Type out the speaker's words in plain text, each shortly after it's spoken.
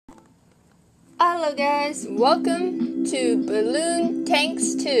Hello guys, welcome to Balloon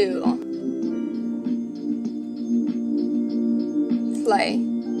Tanks 2. Play.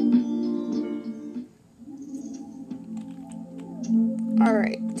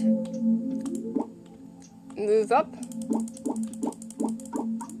 Alright. Move up.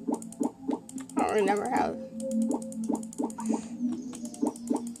 I don't remember how.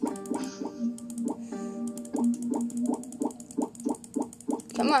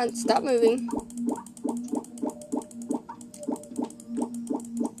 Come on, stop moving.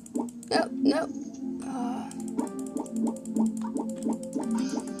 No.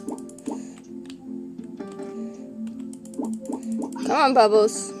 Come on,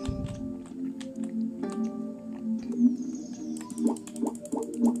 Bubbles.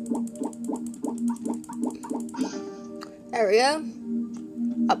 There we go.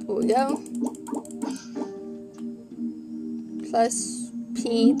 Up we go. Plus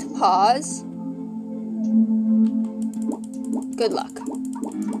P to pause. Good luck.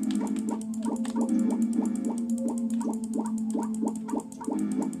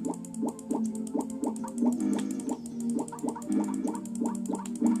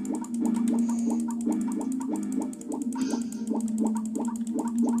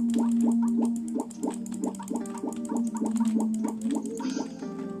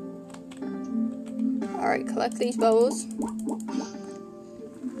 Alright, collect these bubbles.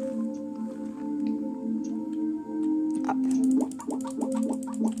 Up.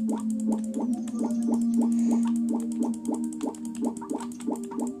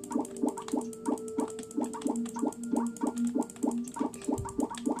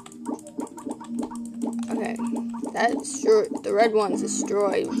 Okay, that's sure the red ones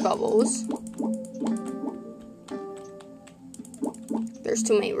destroy bubbles. There's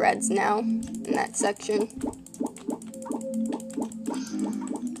too many reds now in that section.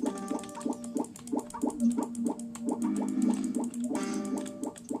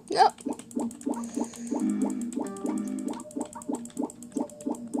 Nope.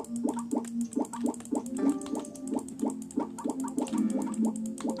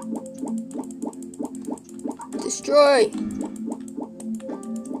 Destroy.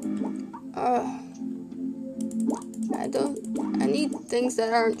 I need things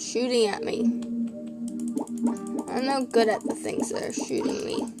that aren't shooting at me. I'm no good at the things that are shooting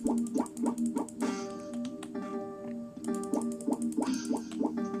me.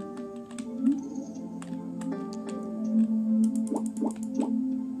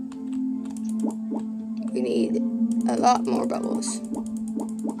 We need a lot more bubbles.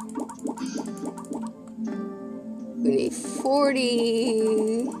 We need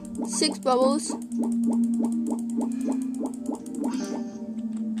 46 bubbles.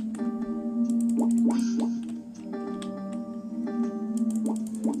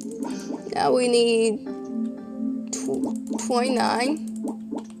 Now we need 29.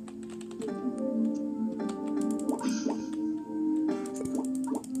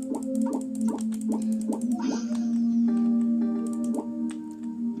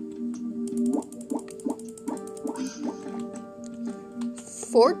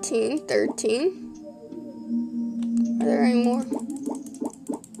 $14, $13. Are there any more?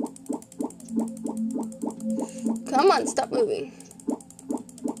 Come on, stop moving.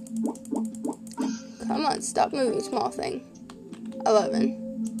 Come on, stop moving, small thing. 11.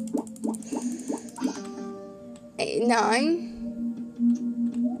 8, 9.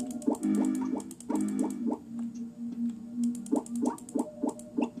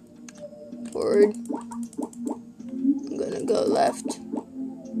 Forward. I'm gonna go left.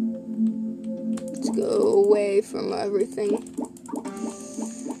 Let's go away from everything.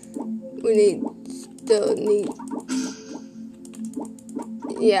 Still need.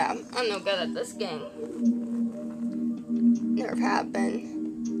 Yeah, I'm no good at this game. Never have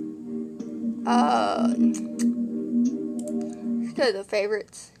been. Go to the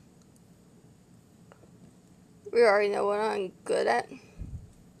favorites. We already know what I'm good at.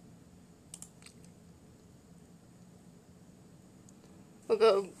 We'll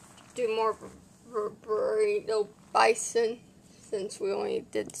go do more Burrito Bison since we only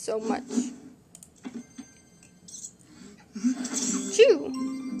did so much. Chew!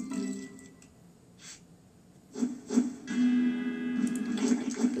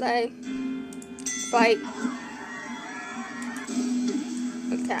 Play, fight,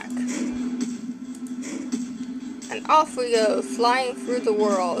 attack. And off we go, flying through the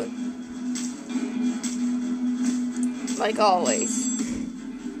world. Like always.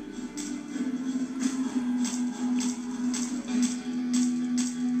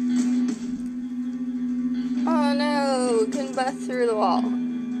 Oh no, we couldn't bust through the wall.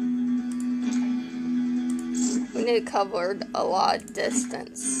 We need to cover a lot of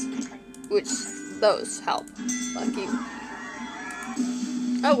distance, which those help. Lucky.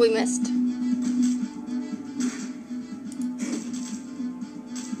 Oh, we missed.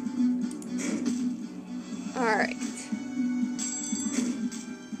 Alright.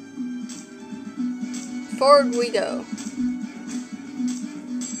 Forward we go.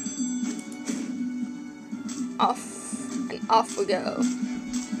 Off and off we go.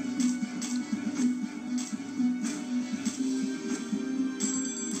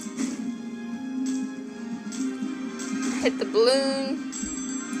 Hit the balloon.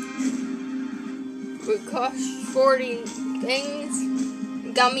 We crush 40 things.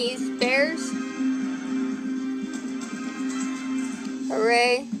 Gummies, bears.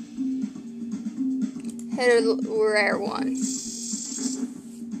 Hooray. Hit a rare one.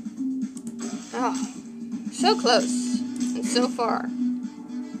 Oh, so close and so far.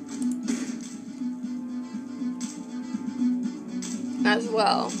 As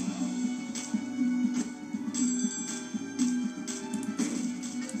well.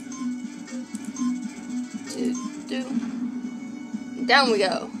 Down we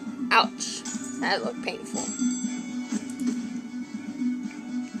go. Ouch. That looked painful.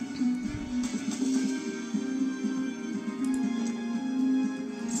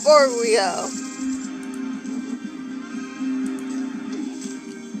 Forward we go.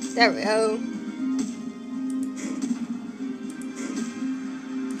 There we go.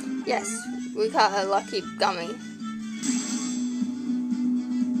 Yes, we got a lucky gummy.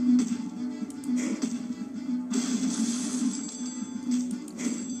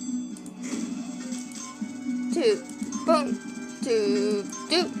 Boom, do.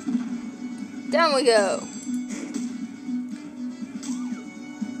 Down we go.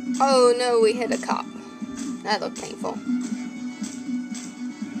 Oh no, we hit a cop. That looked painful.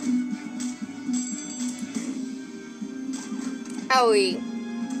 Owie.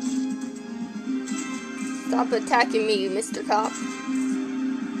 Stop attacking me, Mr. Cop.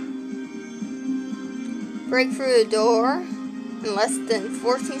 Break through the door in less than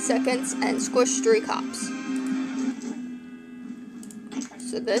 14 seconds and squish 3 cops.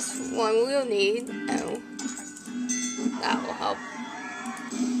 So this one we'll need, and that will help.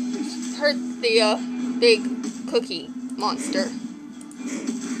 Hurt the big cookie monster.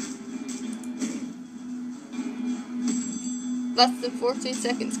 Less than 14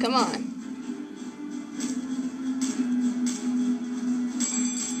 seconds, come on.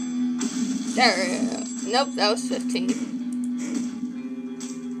 There we go. Nope, that was 15.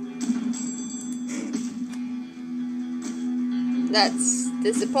 That's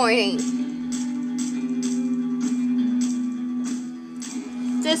disappointing.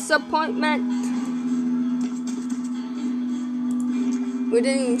 Disappointment. We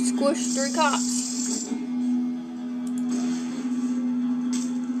didn't squish 3 cops.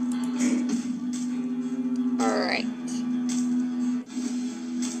 Alright.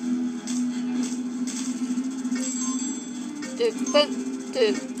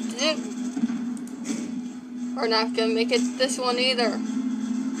 We're not gonna make it this one either.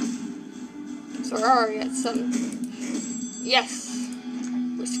 So we're already at some. Yes!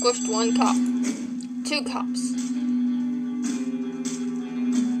 We squished 1 cop. 2 cops.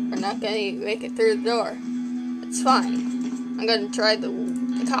 We're not gonna make it through the door. It's fine. I'm gonna try the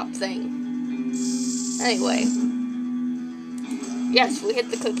cop thing. Anyway. Yes, we hit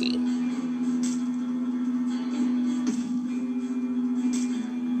the cookie.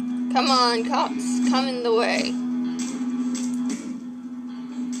 Come on, cops, come in the way.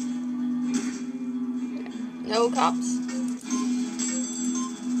 No cops.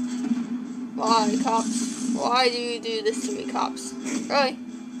 Why, cops? Why do you do this to me, cops? Really?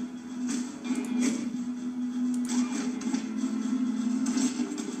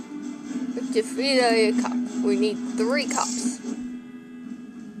 We defeated a cop. We need 3 cops.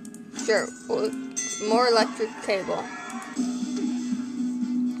 Sure, more electric cable.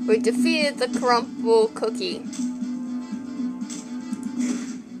 We defeated the crumple cookie.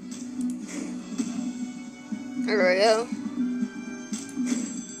 There we go.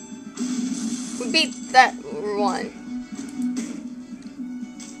 We beat that one.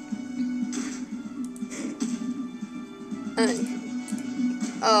 And,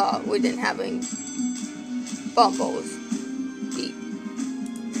 we didn't have any bumbles.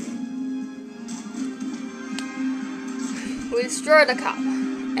 We destroyed a cop.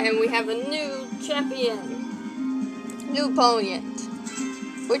 And we have a new champion. New opponent.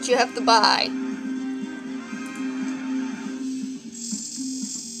 Which you have to buy.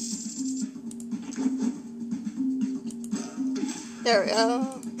 There we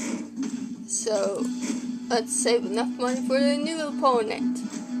go. So, Let's save enough money for the new opponent.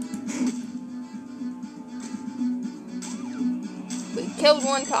 We killed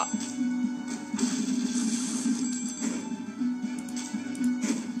one cop.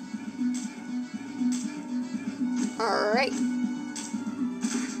 Alright.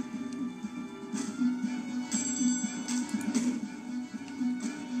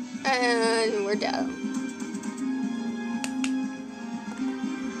 And we're down.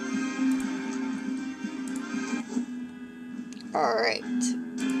 Alright.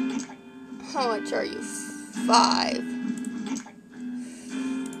 How much are you? 5.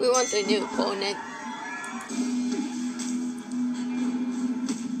 We want the new opponent.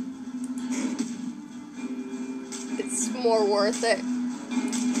 It's more worth it.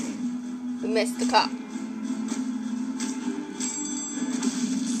 We missed the cop.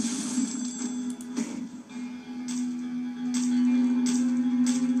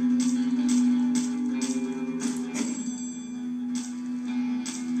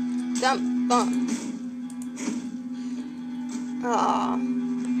 Dump bump.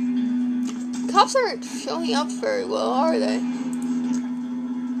 Cops aren't showing up very well, are they?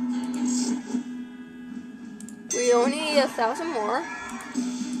 We only need 1,000 more.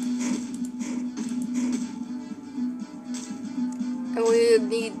 And we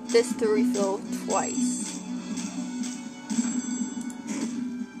need this to refill twice.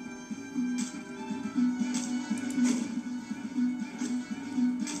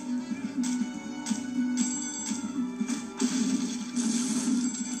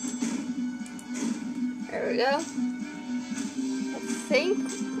 There we go. I think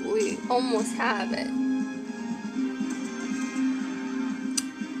we almost have it.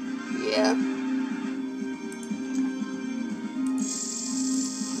 Yeah.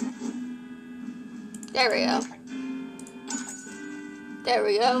 There we go. There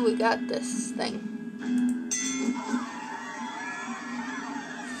we go. We got this thing.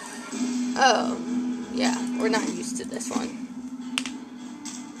 Oh, yeah. We're not used to this one.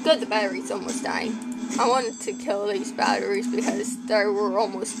 Good, the battery's almost dying. I wanted to kill these batteries because they were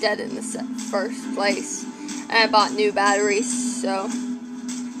almost dead in the first place. And I bought new batteries, so.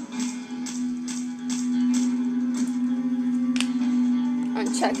 I'm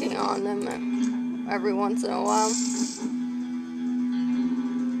checking on them every once in a while.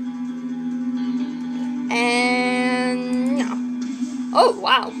 And no. Oh,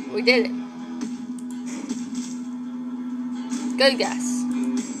 wow. We did it. Good guess.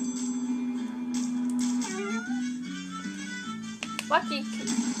 Lucky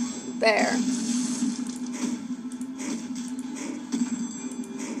bear.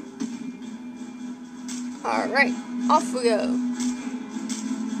 Alright, off we go.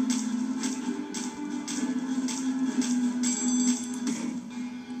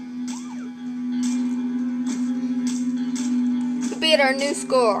 We beat our new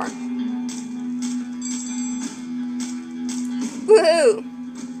score. Woohoo!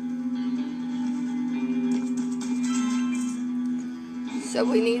 So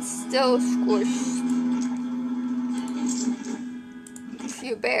we need still squish a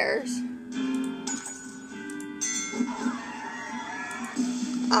few bears.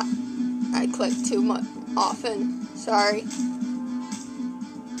 I clicked too much often. Sorry.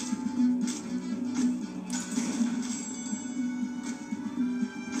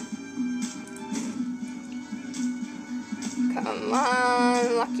 Come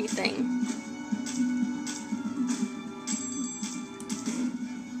on, lucky thing.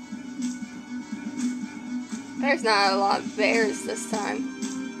 There's not a lot of bears this time.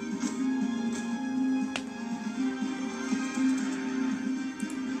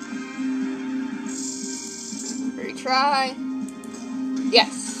 Retry.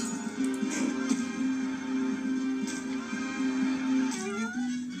 Yes.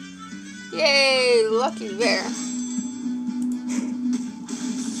 Yay, lucky bear.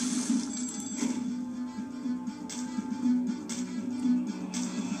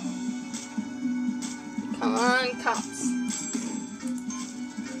 Come on, cops.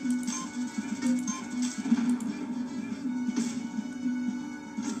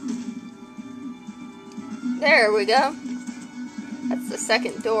 There we go. That's the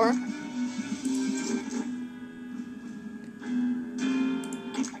second door.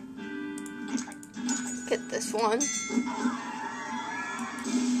 Get this one.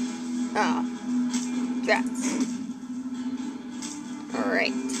 Ah, rats.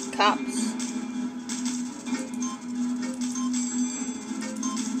 Alright, cops.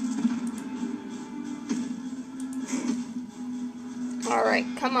 Alright,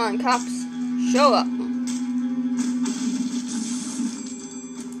 come on, cops. Show up.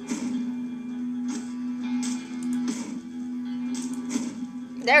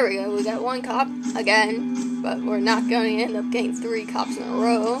 There we go, we got 1 cop again, but we're not going to end up getting 3 cops in a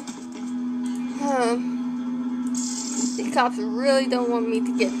row. These cops really don't want me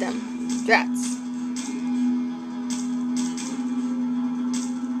to get them. Drats.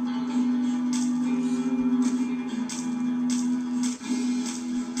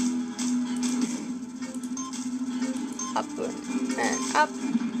 Up and up.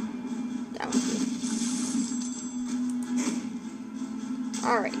 Down.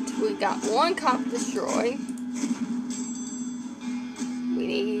 Alright, we got 1 cop destroyed. We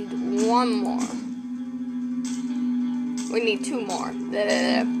need 1 more. We need 2 more.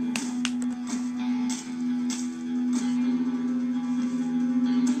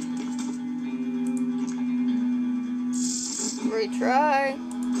 Retry.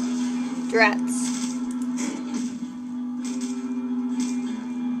 Drats.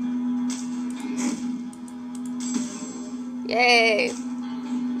 Yay!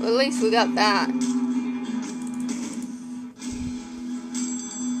 Well, at least we got that.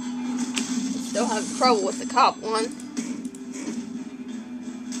 Still have trouble with the cop one.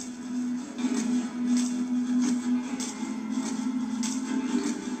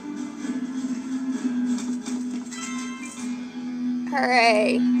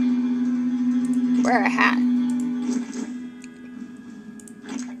 Hooray! Wear a hat.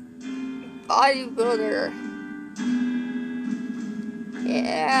 Bodybuilder.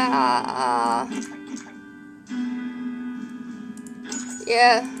 Yeah.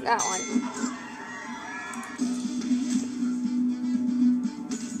 Yeah, that one.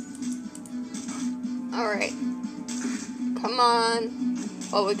 Alright. Come on.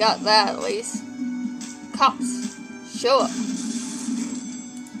 Well, we got that at least. Cops, show up.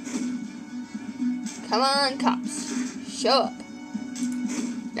 Come on, cops, show up.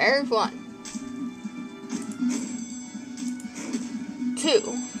 There's 1. 2.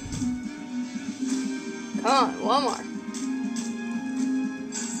 Come on, 1 more.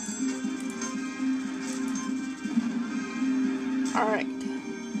 Alright.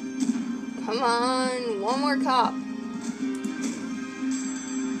 Come on, 1 more cop.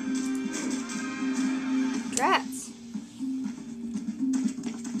 Rats.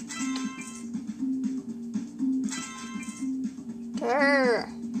 Grr.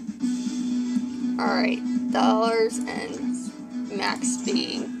 Alright, dollars and max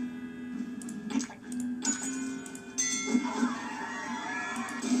speed.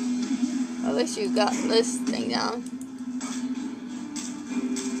 At least you got this thing down.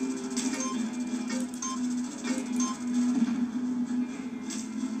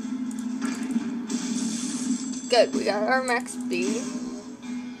 Good, we got our max speed.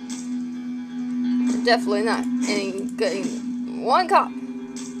 We're definitely not any good. 1 cop.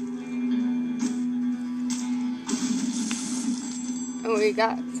 And we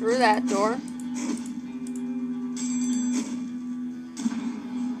got through that door.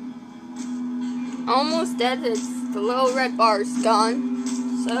 Almost dead. It's the little red bar's gone.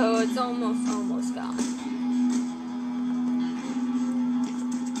 So it's almost gone.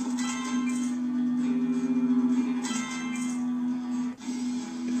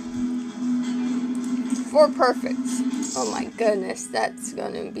 Four perfects. Oh my goodness, that's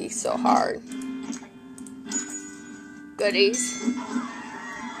gonna be so hard. Goodies.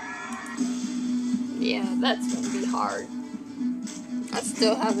 Yeah, that's gonna be hard. I'm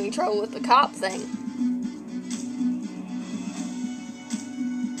still having trouble with the cop thing.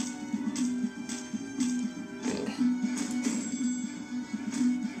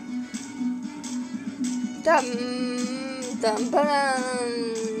 Dum dum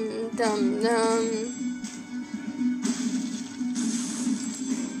dum dum dum.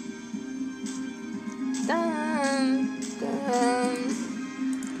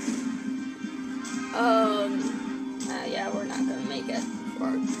 Yeah, we're not gonna make it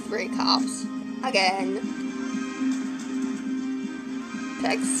for 3 cops again.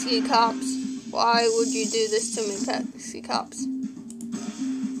 Taxi cops, why would you do this to me, taxi cops?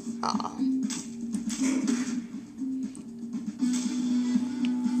 Aw.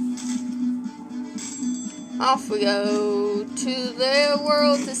 Off we go to the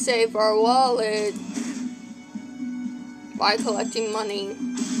world to save our wallet by collecting money.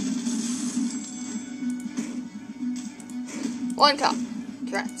 1 cop.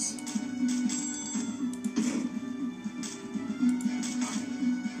 Rats.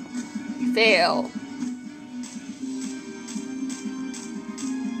 Fail.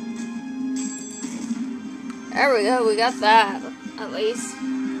 There we go, we got that, at least.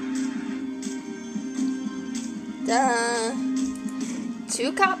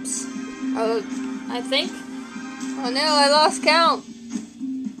 2 cops? Oh, I think. Oh no, I lost count.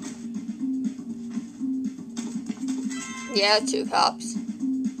 Yeah, 2 cops.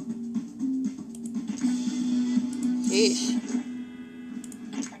 Sheesh.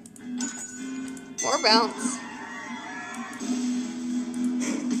 More bounce.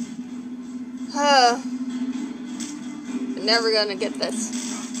 We're never gonna get this.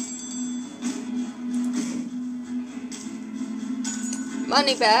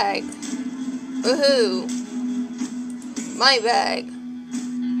 Money bag. Woohoo. Money bag.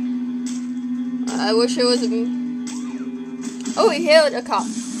 I wish it was a... Oh, he hit a cop.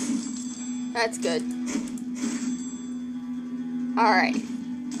 That's good. Alright.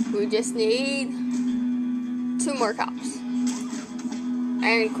 We just need 2 more cops.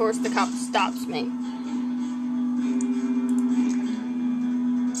 And of course the cop stops me.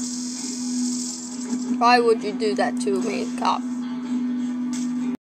 Why would you do that to me, cop?